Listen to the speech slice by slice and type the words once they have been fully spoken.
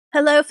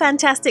Hello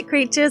fantastic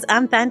creatures,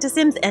 I'm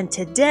Fantasims and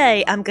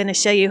today I'm going to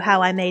show you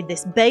how I made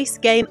this base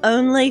game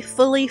only,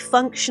 fully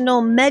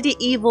functional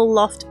medieval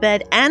loft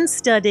bed and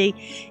study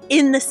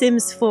in The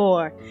Sims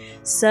 4.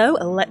 So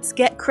let's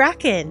get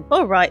cracking.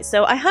 Alright,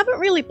 so I haven't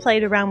really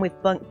played around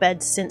with bunk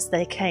beds since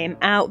they came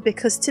out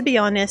because to be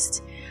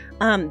honest,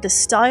 the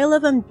style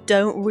of them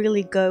don't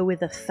really go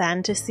with a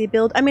fantasy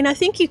build. I mean, I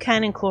think you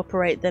can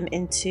incorporate them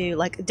into,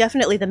 like,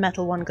 definitely the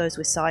metal one goes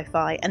with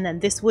sci-fi and then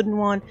this wooden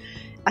one,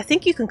 I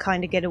think you can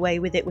kind of get away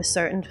with it with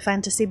certain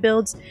fantasy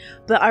builds,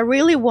 but I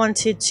really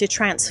wanted to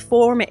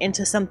transform it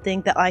into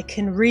something that I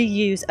can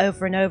reuse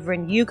over and over,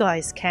 and you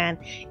guys can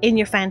in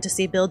your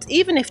fantasy builds,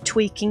 even if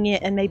tweaking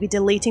it and maybe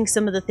deleting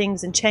some of the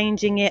things and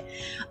changing it.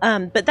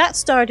 But that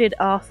started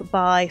off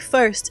by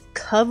first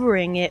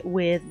covering it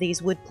with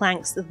these wood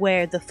planks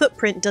where the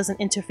footprint doesn't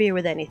interfere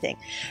with anything.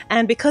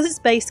 And because it's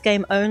base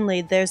game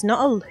only, there's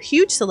not a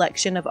huge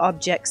selection of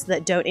objects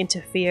that don't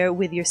interfere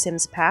with your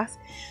Sims path.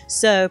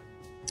 So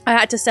I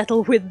had to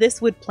settle with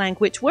this wood plank,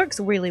 which works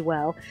really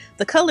well.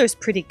 The color's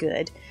pretty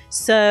good.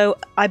 So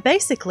I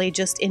basically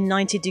just in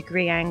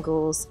 90-degree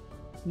angles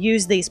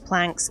use these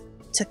planks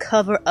to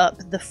cover up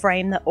the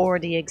frame that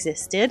already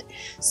existed.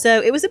 So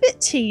it was a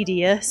bit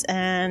tedious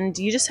and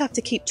you just have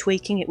to keep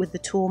tweaking it with the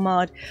tool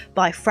mod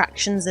by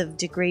fractions of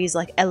degrees,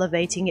 like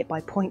elevating it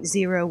by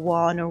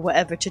 0.01 or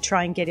whatever to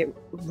try and get it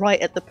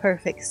right at the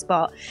perfect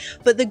spot.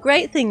 But the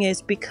great thing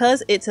is,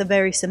 because it's a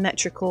very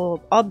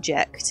symmetrical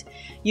object,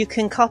 you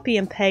can copy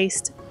and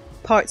paste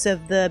parts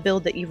of the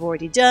build that you've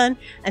already done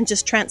and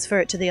just transfer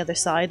it to the other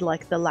side,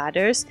 like the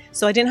ladders.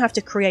 So I didn't have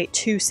to create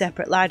two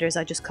separate ladders,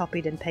 I just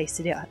copied and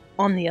pasted it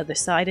on the other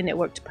side and it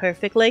worked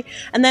perfectly.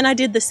 And then I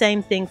did the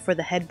same thing for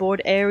the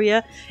headboard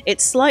area.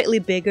 It's slightly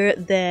bigger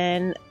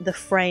than the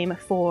frame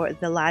for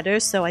the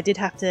ladders, so I did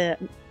have to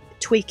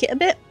tweak it a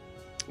bit,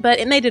 but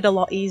it made it a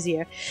lot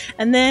easier.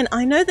 And then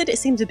I know that it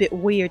seems a bit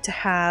weird to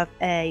have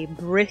a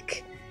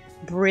brick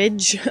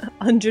bridge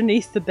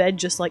underneath the bed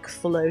just like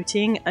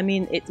floating. I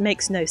mean, it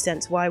makes no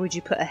sense. Why would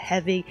you put a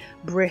heavy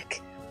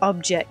brick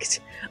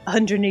object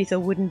underneath a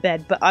wooden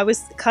bed? But I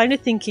was kind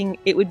of thinking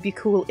it would be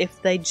cool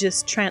if they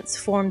just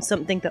transformed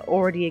something that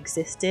already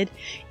existed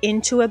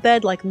into a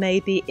bed, like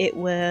maybe it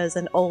was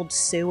an old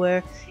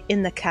sewer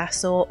in the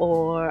castle,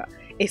 or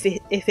if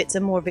it's a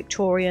more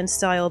Victorian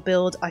style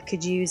build, I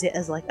could use it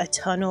as like a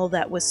tunnel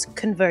that was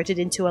converted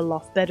into a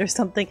loft bed or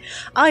something.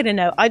 I don't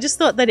know, I just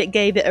thought that it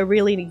gave it a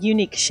really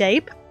unique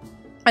shape.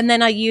 And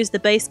then I used the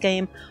base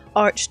game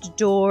arched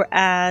door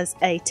as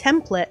a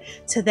template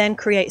to then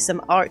create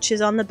some arches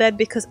on the bed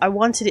because I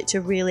wanted it to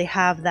really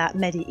have that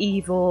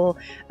medieval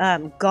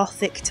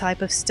gothic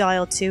type of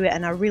style to it,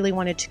 and I really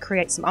wanted to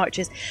create some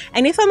arches.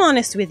 And if I'm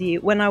honest with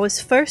you, when I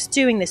was first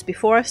doing this,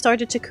 before I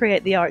started to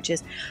create the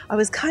arches, I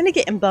was kind of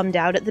getting bummed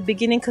out at the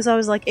beginning because I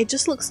was like, it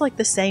just looks like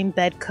the same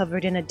bed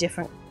covered in a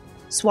different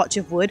swatch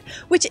of wood,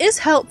 which is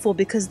helpful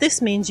because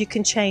this means you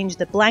can change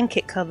the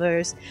blanket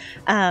covers,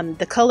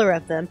 the color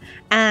of them,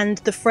 and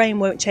the frame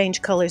won't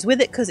change colors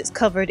with it because it's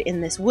covered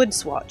in this wood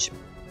swatch.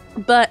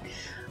 But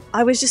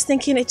I was just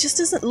thinking it just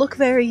doesn't look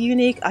very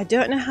unique. I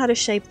don't know how to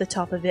shape the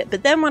top of it.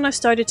 But then when I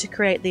started to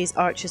create these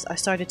arches, I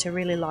started to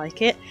really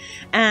like it,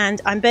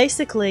 and I'm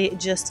basically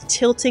just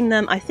tilting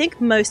them. I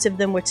think most of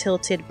them were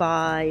tilted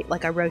by,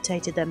 like, I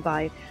rotated them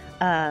by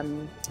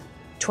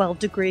 12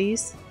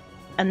 degrees.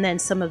 And then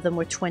some of them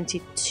were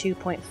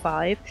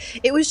 22.5.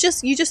 It was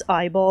just, you just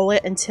eyeball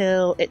it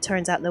until it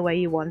turns out the way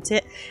you want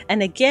it.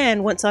 And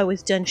again, once I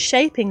was done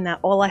shaping that,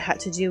 all I had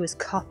to do was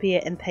copy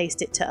it and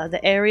paste it to other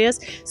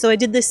areas. So I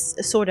did this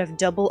sort of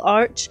double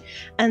arch,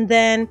 and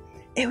then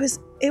it was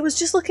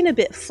just looking a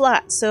bit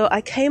flat. So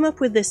I came up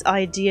with this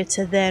idea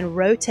to then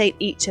rotate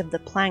each of the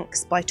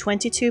planks by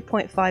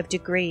 22.5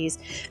 degrees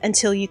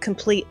until you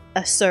complete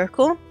a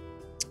circle.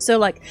 So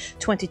like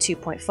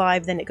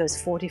 22.5, then it goes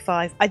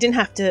 45. I didn't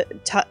have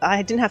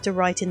to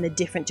write in the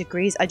different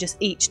degrees. I just,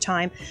 each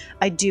time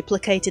I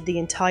duplicated the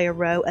entire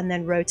row and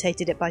then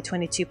rotated it by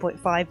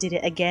 22.5, did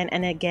it again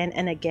and again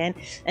and again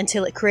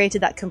until it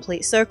created that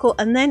complete circle.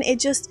 And then it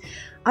just,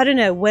 I don't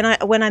know, when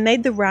I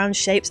made the round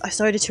shapes, I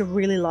started to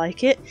really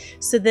like it.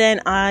 So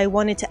then I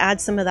wanted to add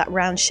some of that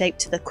round shape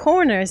to the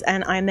corners,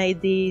 and I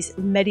made these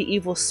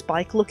medieval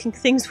spike looking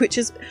things, which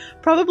is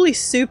probably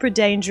super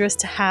dangerous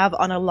to have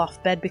on a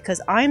loft bed because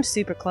I am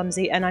super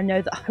clumsy and I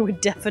know that I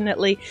would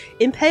definitely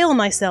impale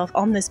myself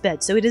on this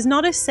bed. So it is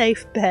not a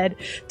safe bed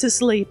to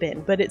sleep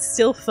in, but it's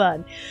still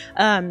fun.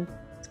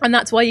 And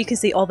that's why you can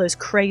see all those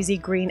crazy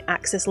green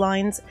axis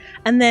lines.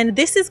 And then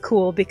this is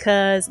cool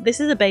because this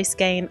is a base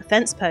game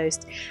fence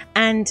post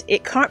and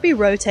it can't be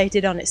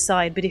rotated on its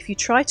side, but if you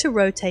try to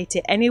rotate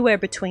it anywhere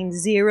between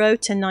 0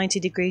 to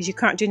 90 degrees, you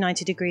can't do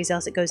 90 degrees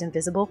else it goes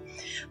invisible,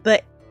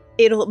 but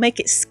it'll make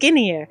it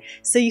skinnier.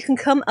 So you can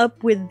come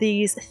up with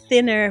these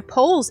thinner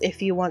poles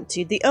if you want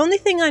to. The only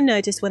thing I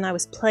noticed when I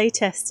was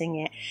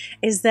playtesting it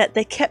is that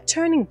they kept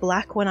turning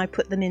black when I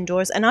put them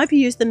indoors, and I've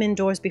used them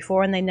indoors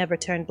before and they never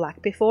turned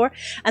black before.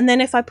 And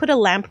then if I put a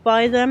lamp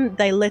by them,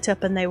 they lit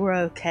up and they were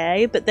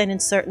okay, but then in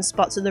certain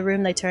spots of the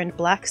room they turned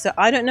black. So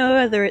I don't know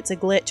whether it's a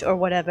glitch or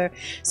whatever.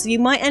 So you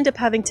might end up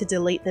having to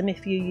delete them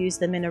if you use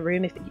them in a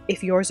room,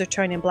 if yours are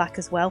turning black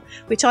as well,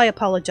 which I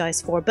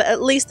apologize for, but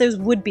at least there's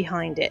wood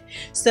behind it.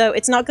 So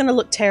it's not going to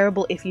look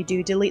terrible if you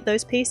do delete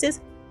those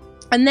pieces.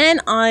 And then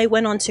I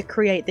went on to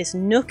create this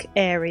nook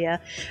area,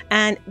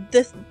 and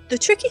the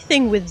tricky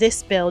thing with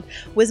this build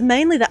was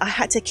mainly that I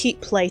had to keep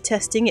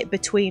playtesting it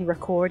between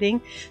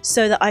recording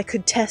so that I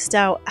could test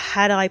out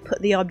had I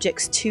put the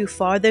objects too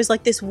far. There's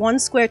like this one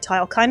square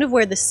tile, kind of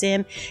where the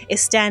sim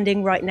is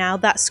standing right now,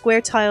 that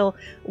square tile,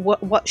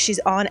 what she's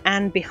on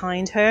and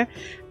behind her.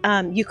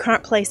 You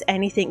can't place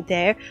anything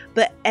there,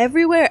 but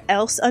everywhere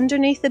else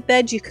underneath the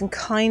bed you can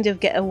kind of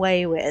get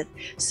away with.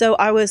 So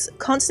I was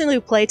constantly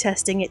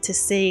playtesting it to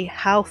see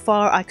how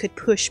far I could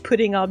push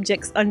putting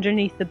objects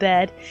underneath the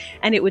bed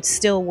and it would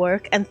still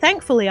work. And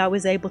thankfully I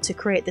was able to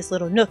create this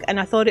little nook, and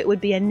I thought it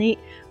would be a neat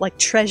like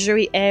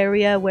treasury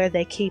area where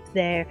they keep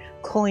their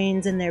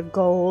coins and their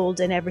gold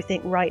and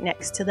everything right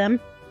next to them.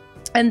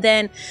 And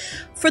then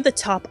for the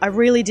top, I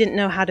really didn't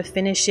know how to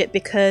finish it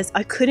because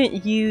I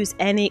couldn't use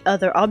any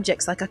other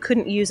objects. Like I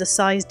couldn't use a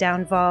size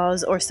down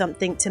vase or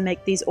something to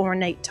make these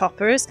ornate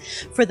toppers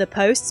for the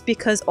posts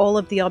because all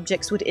of the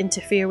objects would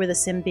interfere with the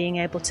sim being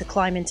able to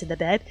climb into the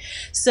bed.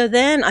 So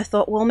then I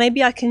thought, well,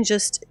 maybe I can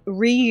just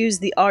reuse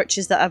the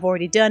arches that I've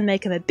already done,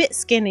 make them a bit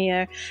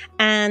skinnier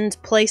and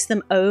place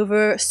them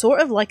over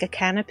sort of like a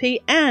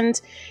canopy. And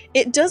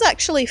it does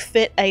actually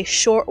fit a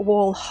short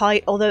wall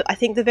height, although I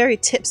think the very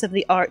tips of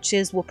the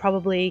arches will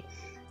probably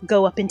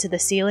go up into the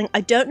ceiling. I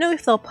don't know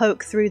if they'll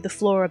poke through the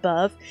floor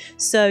above,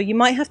 so you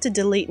might have to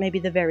delete maybe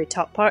the very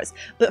top parts,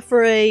 but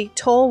for a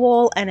tall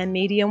wall and a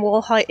medium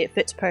wall height it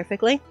fits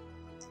perfectly.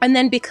 And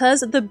then because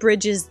the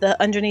bridges,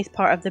 the underneath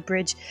part of the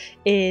bridge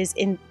is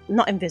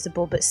not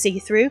invisible but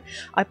see-through,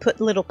 I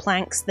put little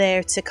planks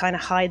there to kind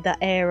of hide that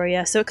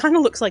area, so it kind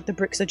of looks like the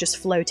bricks are just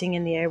floating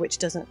in the air, which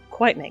doesn't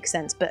quite make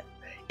sense, but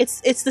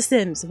it's The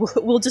Sims.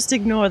 We'll just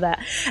ignore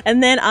that.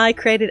 And then I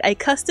created a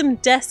custom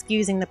desk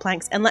using the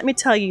planks, and let me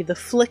tell you, the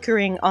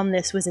flickering on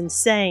this was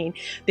insane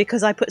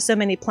because I put so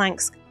many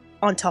planks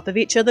on top of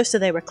each other so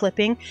they were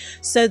clipping.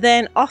 So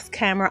then off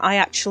camera I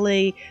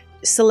actually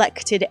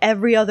selected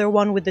every other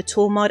one with the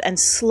tool mod and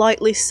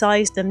slightly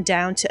sized them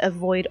down to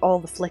avoid all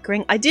the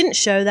flickering. I didn't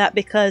show that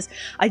because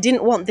I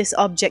didn't want this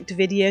object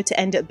video to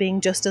end up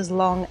being just as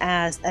long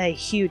as a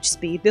huge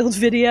speed build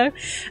video.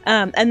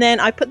 And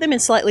then I put them in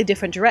slightly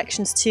different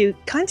directions too,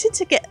 kind of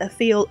to get a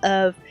feel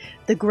of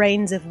the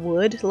grains of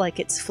wood, like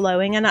it's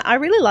flowing, and I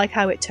really like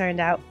how it turned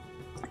out.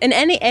 In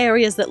any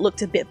areas that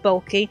looked a bit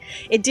bulky,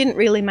 it didn't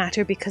really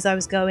matter because I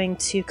was going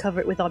to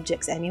cover it with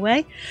objects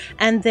anyway.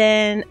 And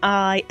then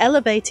I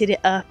elevated it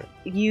up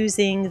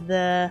using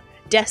the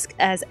desk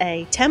as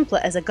a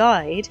template, as a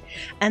guide,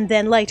 and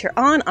then later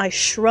on I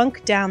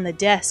shrunk down the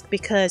desk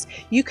because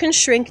you can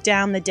shrink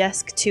down the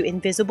desk to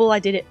invisible. I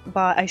did it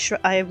by, I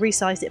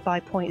resized it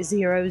by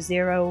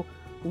 0.001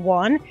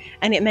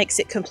 and it makes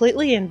it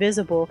completely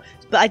invisible.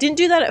 But I didn't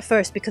do that at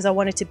first because I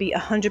wanted to be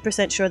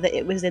 100% sure that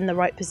it was in the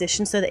right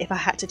position so that if I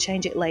had to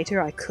change it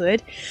later I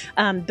could.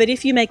 But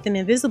if you make them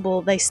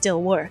invisible they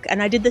still work.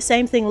 And I did the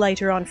same thing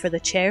later on for the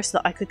chair so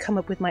that I could come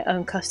up with my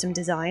own custom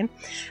design.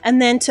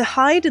 And then to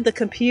hide the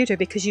computer,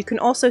 because you can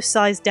also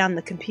size down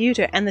the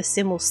computer and the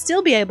sim will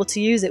still be able to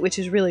use it, which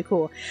is really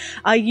cool,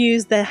 I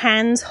used the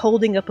hands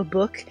holding up a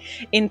book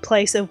in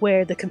place of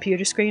where the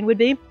computer screen would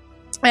be.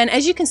 And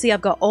as you can see,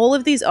 I've got all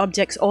of these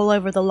objects all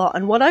over the lot,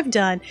 and what I've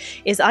done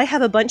is I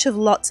have a bunch of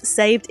lots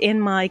saved in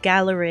my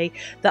gallery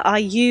that I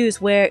use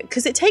where,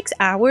 because it takes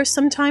hours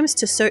sometimes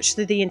to search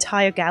through the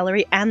entire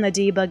gallery and the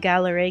debug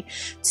gallery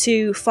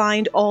to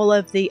find all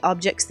of the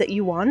objects that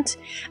you want.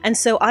 And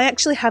so I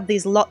actually have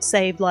these lots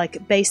saved,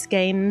 like base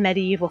game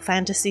medieval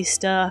fantasy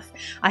stuff.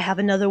 I have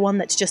another one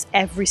that's just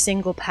every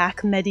single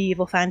pack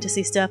medieval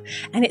fantasy stuff,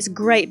 and it's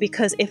great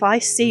because if I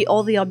see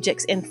all the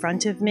objects in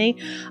front of me,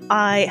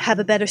 I have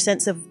a better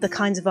sense of the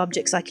kinds of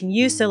objects I can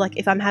use. So like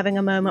if I'm having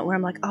a moment where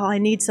I'm like, oh, I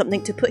need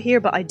something to put here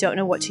but I don't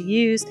know what to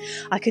use,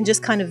 I can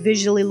just kind of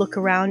visually look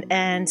around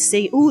and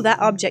see, oh, that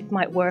object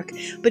might work,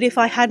 but if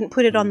I hadn't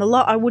put it on the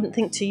lot I wouldn't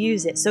think to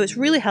use it. So it's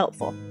really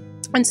helpful.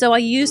 And so I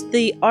used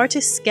the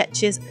artist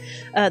sketches,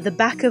 the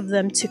back of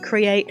them, to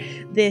create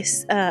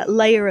this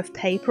layer of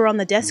paper on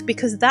the desk,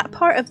 because that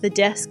part of the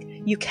desk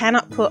you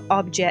cannot put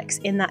objects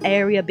in that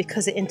area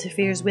because it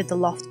interferes with the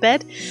loft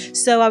bed.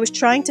 So I was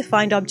trying to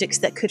find objects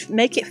that could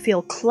make it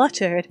feel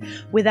cluttered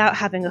without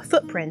having a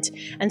footprint.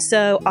 And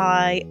so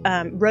I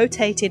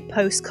rotated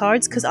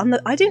postcards, because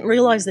I didn't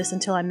realize this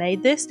until I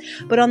made this,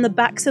 but on the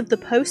backs of the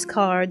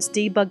postcards,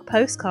 debug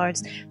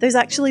postcards, there's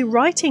actually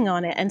writing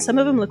on it, and some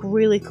of them look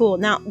really cool.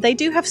 Now, they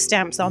do have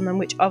stamps on them,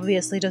 which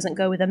obviously doesn't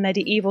go with a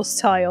medieval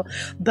style,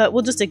 but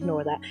we'll just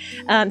ignore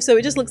that. So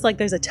it just looks like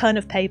there's a ton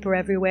of paper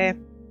everywhere.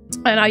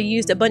 And I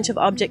used a bunch of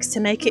objects to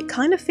make it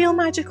kind of feel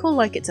magical,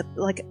 like it's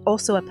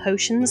also a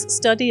potions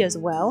study as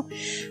well.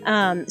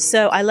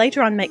 So I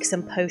later on make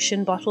some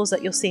potion bottles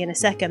that you'll see in a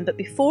second, but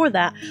before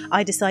that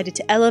I decided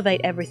to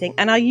elevate everything,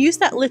 and I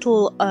used that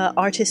little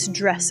artist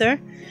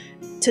dresser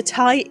to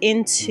tie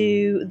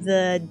into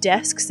the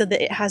desk so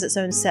that it has its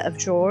own set of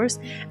drawers,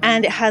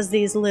 and it has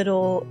these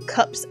little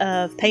cups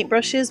of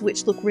paintbrushes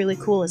which look really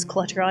cool as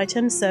clutter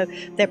items, so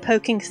they're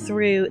poking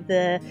through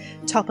the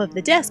top of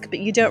the desk, but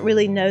you don't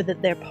really know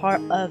that they're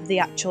part of the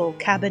actual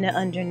cabinet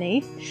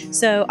underneath.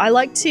 So I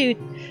like to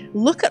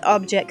look at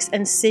objects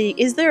and see,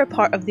 is there a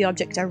part of the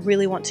object I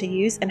really want to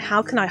use, and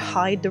how can I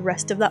hide the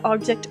rest of that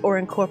object or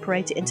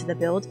incorporate it into the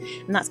build?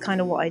 And that's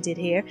kind of what I did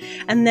here.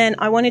 And then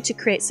I wanted to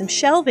create some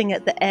shelving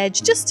at the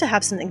edge just to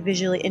have something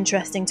visually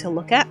interesting to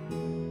look at.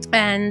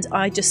 And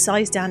I just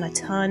sized down a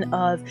ton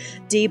of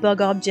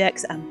debug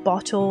objects and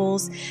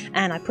bottles,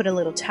 and I put a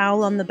little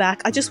towel on the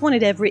back. I just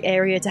wanted every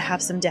area to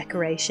have some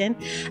decoration.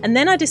 And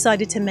then I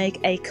decided to make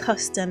a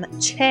custom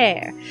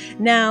chair.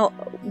 Now,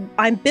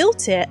 I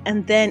built it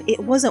and then it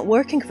wasn't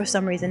working for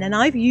some reason, and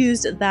I've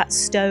used that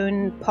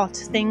stone pot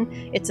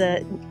thing.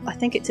 I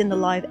think it's in the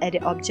live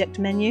edit object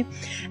menu,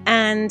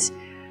 and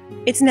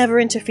it's never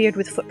interfered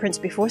with footprints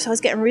before, so I was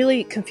getting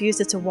really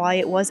confused as to why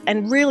it was,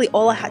 and really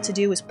all I had to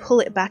do was pull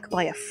it back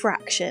by a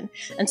fraction,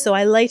 and so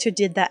I later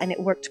did that and it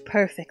worked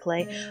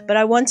perfectly. But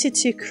I wanted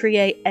to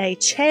create a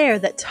chair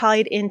that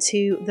tied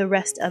into the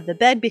rest of the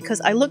bed, because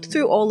I looked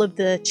through all of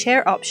the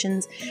chair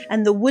options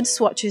and the wood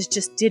swatches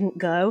just didn't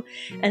go,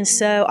 and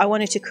so I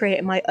wanted to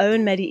create my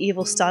own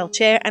medieval style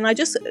chair, and I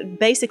just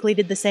basically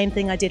did the same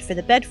thing I did for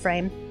the bed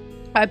frame.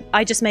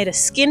 I just made a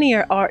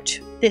skinnier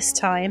arch this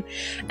time,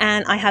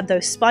 and I had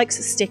those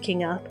spikes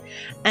sticking up,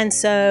 and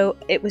so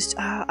it was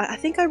I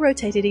think I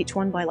rotated each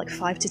one by like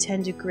 5 to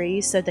 10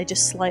 degrees so they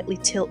just slightly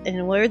tilt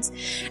inwards,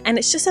 and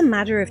it's just a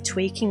matter of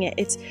tweaking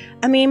it.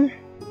 I mean,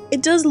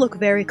 it does look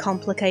very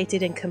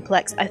complicated and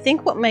complex. I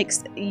think what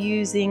makes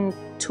using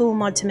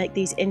toolmod to make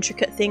these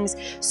intricate things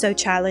so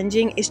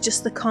challenging is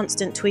just the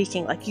constant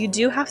tweaking. Like, you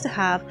do have to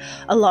have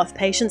a lot of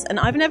patience, and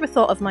I've never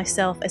thought of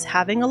myself as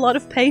having a lot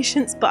of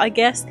patience, but I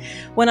guess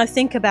when I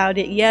think about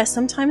it, yeah,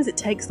 sometimes it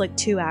takes like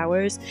 2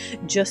 hours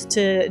just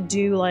to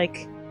do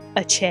like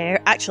a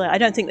chair. Actually, I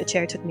don't think the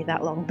chair took me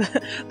that long,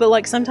 but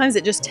like sometimes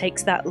it just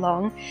takes that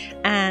long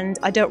and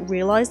I don't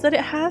realize that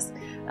it has.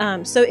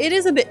 So it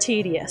is a bit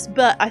tedious,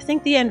 but I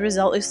think the end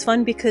result is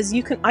fun because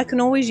I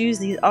can always use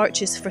these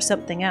arches for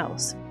something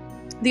else.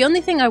 The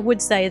only thing I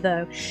would say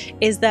though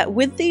is that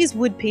with these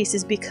wood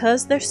pieces,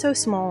 because they're so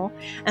small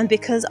and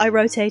because I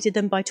rotated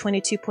them by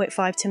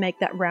 22.5 to make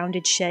that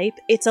rounded shape,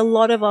 it's a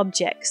lot of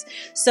objects.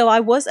 So I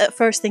was at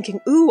first thinking,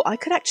 ooh, I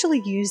could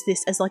actually use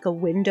this as like a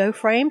window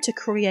frame to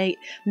create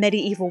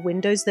medieval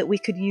windows that we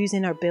could use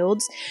in our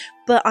builds.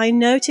 But I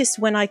noticed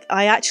when I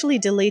actually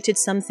deleted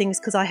some things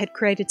because I had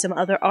created some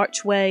other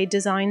archway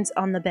designs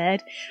on the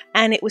bed,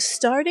 and it was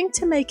starting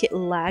to make it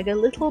lag a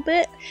little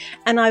bit.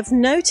 And I've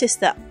noticed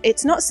that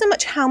it's not so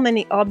much how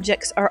many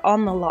objects are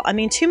on the lot. I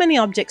mean, too many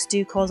objects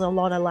do cause a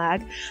lot of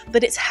lag,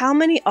 but it's how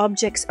many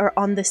objects are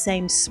on the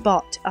same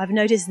spot. I've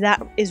noticed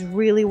that is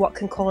really what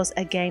can cause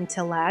a game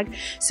to lag.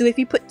 So if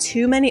you put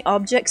too many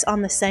objects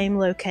on the same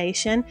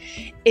location,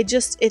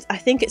 I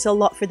think it's a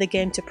lot for the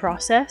game to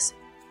process.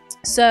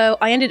 So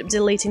I ended up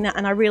deleting that,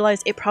 and I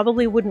realized it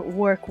probably wouldn't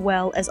work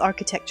well as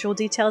architectural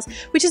details,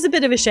 which is a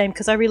bit of a shame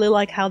because I really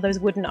like how those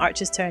wooden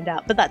arches turned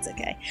out, but that's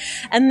okay.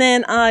 And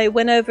then I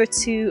went over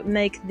to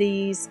make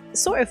these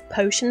sort of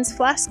potions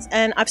flasks,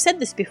 and I've said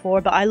this before,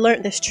 but I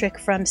learned this trick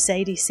from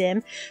Sadie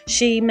Sim.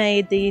 She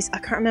made these, I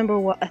can't remember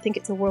what, I think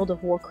it's a World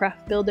of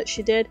Warcraft build that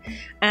she did,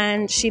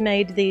 and she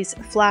made these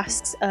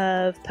flasks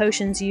of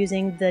potions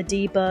using the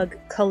debug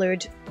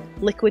colored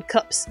liquid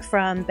cups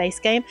from base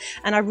game,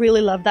 and I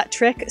really love that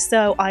trick,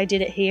 so I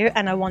did it here,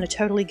 and I want to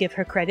totally give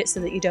her credit so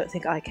that you don't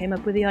think I came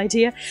up with the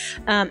idea.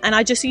 And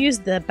I just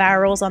used the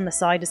barrels on the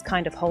side as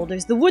kind of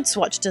holders. The wood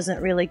swatch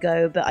doesn't really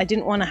go, but I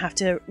didn't want to have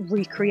to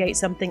recreate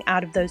something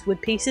out of those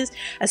wood pieces,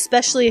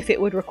 especially if it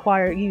would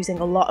require using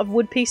a lot of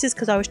wood pieces,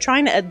 because I was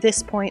trying to, at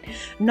this point,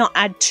 not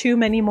add too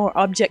many more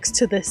objects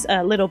to this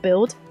little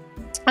build.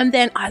 And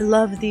then I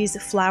love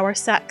these flour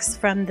sacks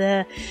from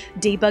the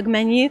debug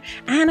menu,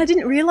 and I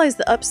didn't realize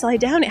that upside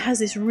down it has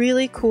this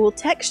really cool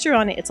texture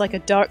on it. It's like a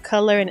dark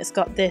color and it's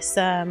got this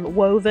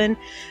woven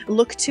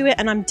look to it,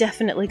 and I'm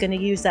definitely going to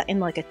use that in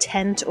like a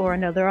tent or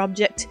another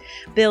object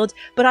build.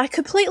 But I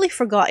completely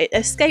forgot, it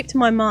escaped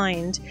my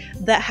mind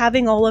that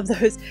having all of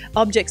those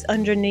objects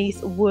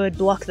underneath would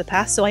block the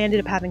path, so I ended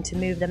up having to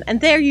move them. And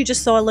there you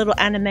just saw a little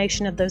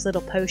animation of those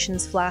little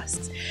potions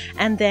flasks.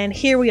 And then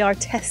here we are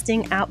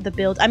testing out the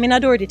build. I mean,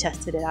 I'd already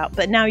tested it out,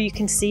 but now you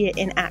can see it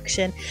in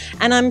action.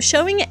 And I'm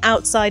showing it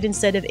outside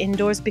instead of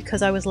indoors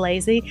because I was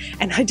lazy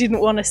and I didn't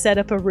want to set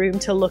up a room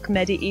to look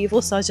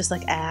medieval, so I was just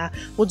like,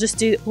 we'll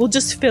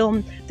just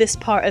film this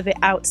part of it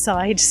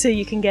outside so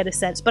you can get a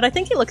sense. But I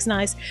think it looks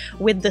nice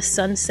with the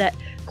sunset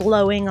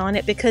glowing on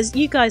it, because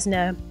you guys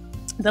know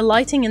the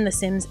lighting in The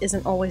Sims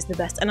isn't always the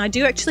best, and I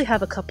do actually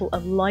have a couple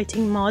of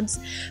lighting mods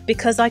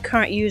because I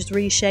can't use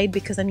reshade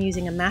because I'm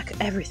using a Mac.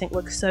 Everything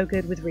looks so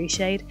good with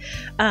reshade,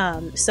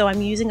 so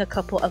I'm using a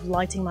couple of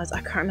lighting mods.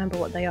 I can't remember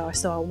what they are,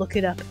 so I'll look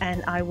it up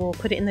and I will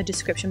put it in the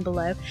description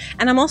below.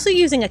 And I'm also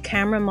using a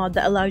camera mod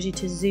that allows you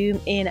to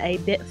zoom in a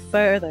bit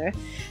further,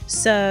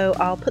 so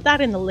I'll put that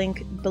in the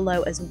link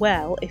below as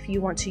well if you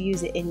want to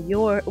use it in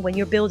when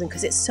you're building,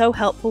 because it's so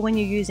helpful when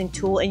you're using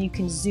Tool and you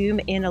can zoom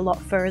in a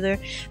lot further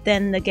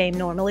than the game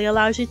normally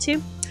allows you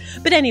to.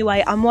 But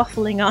anyway, I'm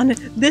waffling on.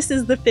 This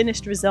is the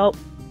finished result.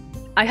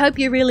 I hope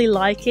you really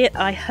like it.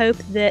 I hope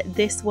that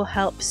this will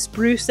help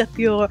spruce up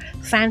your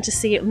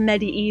fantasy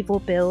medieval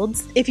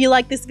builds. If you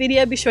like this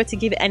video, be sure to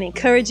give it an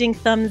encouraging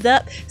thumbs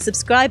up,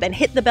 subscribe, and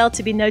hit the bell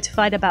to be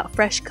notified about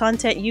fresh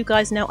content. You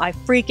guys know I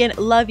freaking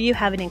love you.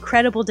 Have an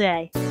incredible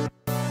day.